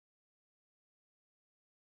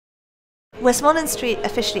Westmoreland Street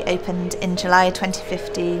officially opened in July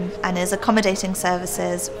 2015 and is accommodating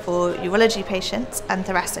services for urology patients and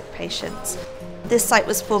thoracic patients. This site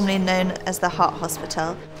was formerly known as the Heart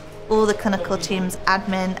Hospital. All the clinical teams,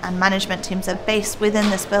 admin and management teams are based within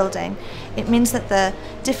this building. It means that the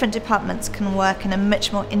different departments can work in a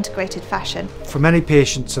much more integrated fashion. For many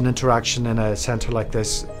patients, an interaction in a centre like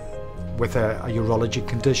this with a urology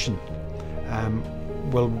condition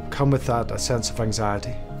will come with that a sense of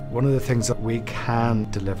anxiety. One of the things that we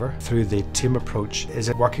can deliver through the team approach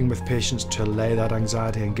is working with patients to allay that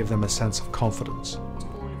anxiety and give them a sense of confidence.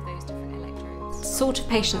 The sort of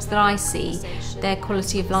patients that I see, their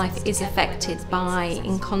quality of life is affected by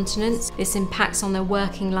incontinence. This impacts on their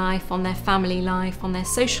working life, on their family life, on their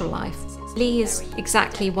social life. Lee is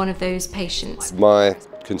exactly one of those patients. My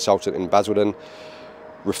consultant in Basildon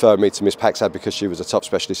referred me to Miss Paxad because she was a top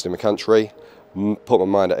specialist in the country. Put my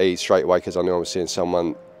mind at ease straight away because I knew I was seeing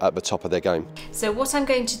someone at the top of their game. So what I'm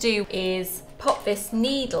going to do is pop this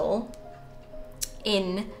needle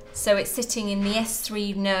in so it's sitting in the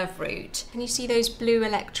S3 nerve root. Can you see those blue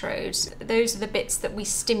electrodes? Those are the bits that we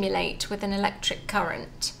stimulate with an electric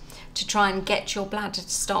current to try and get your bladder to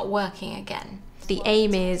start working again. The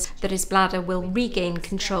aim is that his bladder will regain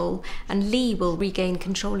control and Lee will regain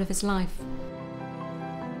control of his life.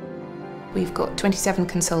 We've got 27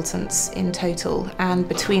 consultants in total, and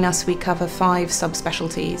between us we cover 5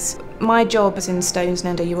 subspecialties. My job is in stones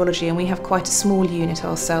and endourology, and we have quite a small unit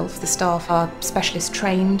ourselves. The staff are specialist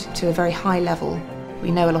trained to a very high level. We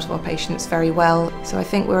know a lot of our patients very well, so I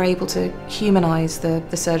think we're able to humanise the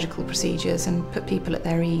surgical procedures and put people at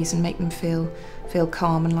their ease and make them feel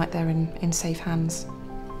calm and like they're in safe hands.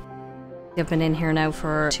 I've been in here now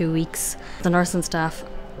for 2 weeks. The nursing staff,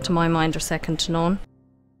 to my mind, are second to none.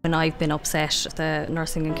 When I've been upset, the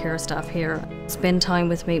nursing and care staff here spend time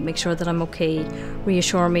with me, make sure that I'm okay,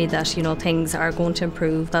 reassure me that things are going to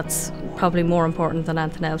improve. That's probably more important than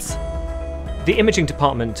anything else. The imaging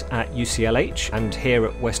department at UCLH and here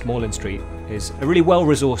at Westmoreland Street is a really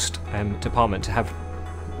well-resourced department to have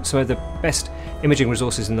some of the best imaging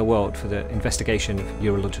resources in the world for the investigation of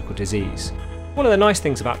urological disease. One of the nice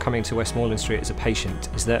things about coming to Westmoreland Street as a patient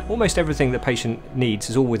is that almost everything the patient needs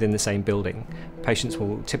is all within the same building. Patients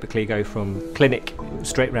will typically go from clinic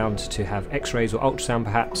straight round to have x-rays or ultrasound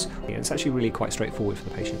perhaps. It's actually really quite straightforward for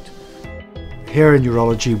the patient. Here in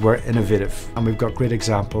urology we're innovative, and we've got great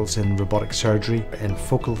examples in robotic surgery, in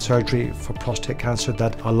focal surgery for prostate cancer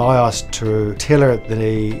that allow us to tailor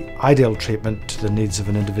the ideal treatment to the needs of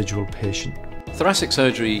an individual patient. Thoracic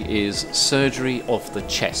surgery is surgery of the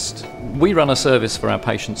chest. We run a service for our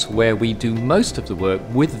patients where we do most of the work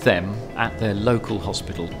with them at their local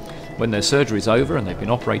hospital. When their surgery is over and they've been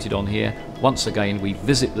operated on here, once again we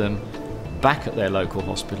visit them back at their local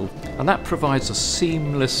hospital, and that provides a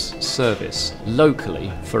seamless service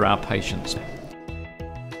locally for our patients.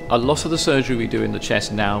 A lot of the surgery we do in the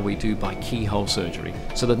chest now we do by keyhole surgery.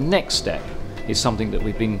 So the next step is something that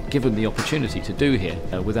we've been given the opportunity to do here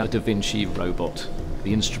with our Da Vinci robot.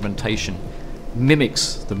 The instrumentation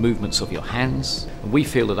mimics the movements of your hands, and we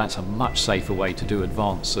feel that that's a much safer way to do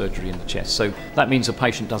advanced surgery in the chest. So that means a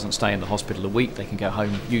patient doesn't stay in the hospital a week, they can go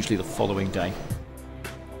home usually the following day.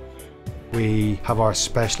 We have our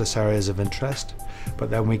specialist areas of interest,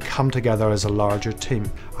 but then we come together as a larger team.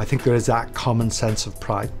 I think there is that common sense of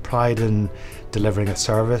pride in delivering a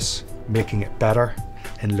service, making it better,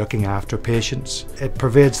 in looking after patients. It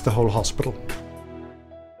pervades the whole hospital.